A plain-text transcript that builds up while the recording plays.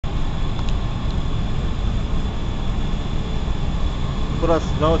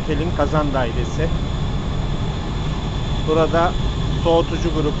Burası da otelin kazan dairesi. Burada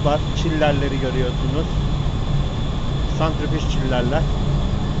soğutucu gruplar, chillerleri görüyorsunuz. Santrifüj chillerler.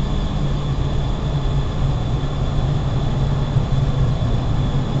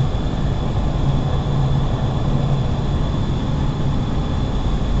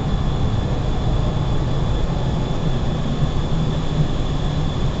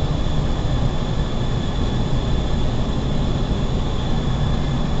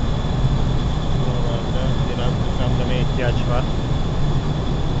 İhtiyaç var.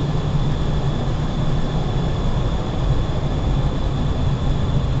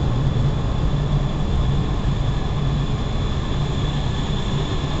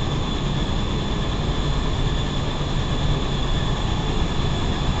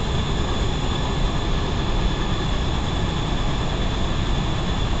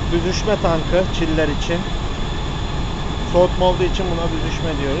 Büzüşme tankı chiller için. Soğutma olduğu için buna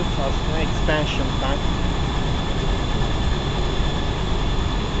büzüşme diyoruz. Aslında expansion tank.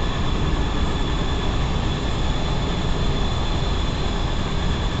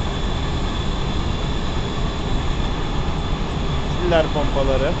 Chiller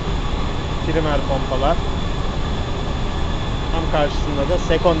pompaları, primer pompalar. Tam karşısında da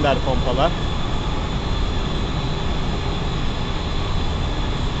sekonder pompalar.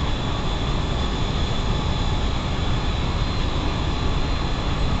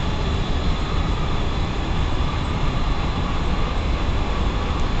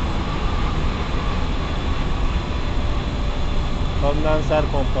 Kondenser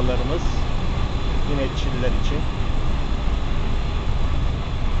pompalarımız yine chiller için.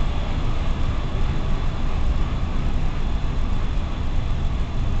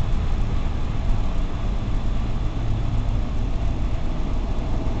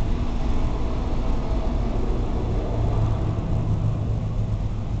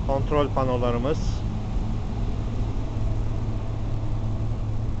 Kontrol panolarımız.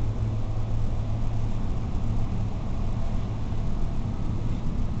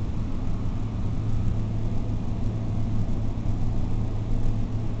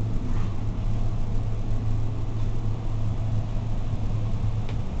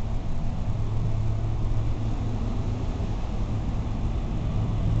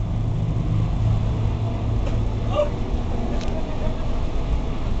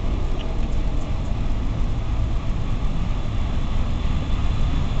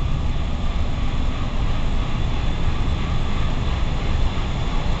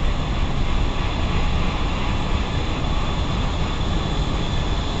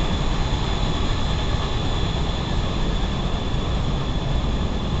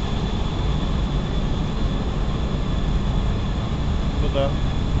 Bu da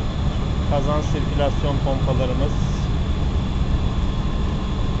kazan sirkülasyon pompalarımız.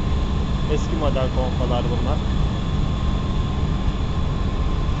 Eski model pompalar bunlar.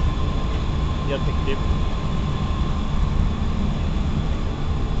 Yatık dip.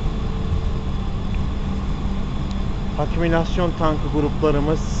 Akümülasyon tankı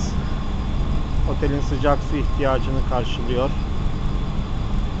gruplarımız otelin sıcak su ihtiyacını karşılıyor.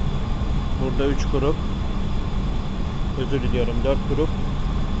 Burada 3 grup. Özür diliyorum, 4 grup.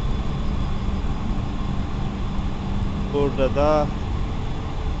 Burada da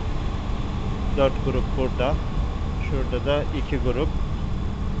 4 grup burada. Şurada da 2 grup.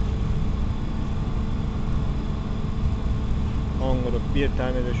 10 grup. Bir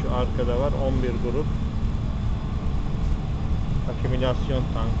tane de şu arkada var. 11 grup. Akümülasyon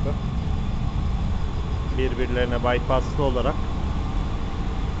tankı. Birbirlerine bypasslı olarak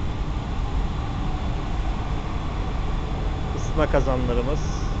ısıtma kazanlarımız.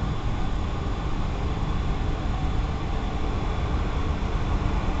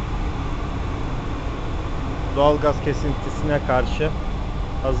 Doğalgaz kesintisine karşı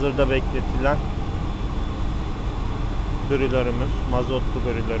hazırda bekletilen brülörümüz, mazotlu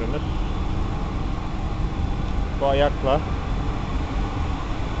brülörümüz. Bu ayakla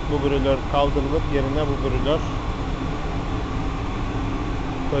bu brülör kaldırılıp yerine bu brülör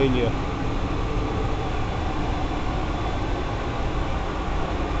koyuluyor.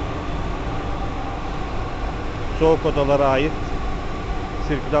 Soğuk odalara ait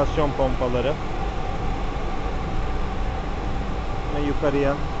sirkülasyon pompaları ve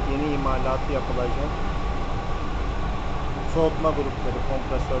yukarıya yeni imalatı yapılacak soğutma grupları,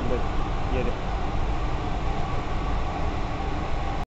 kompresörler yeri.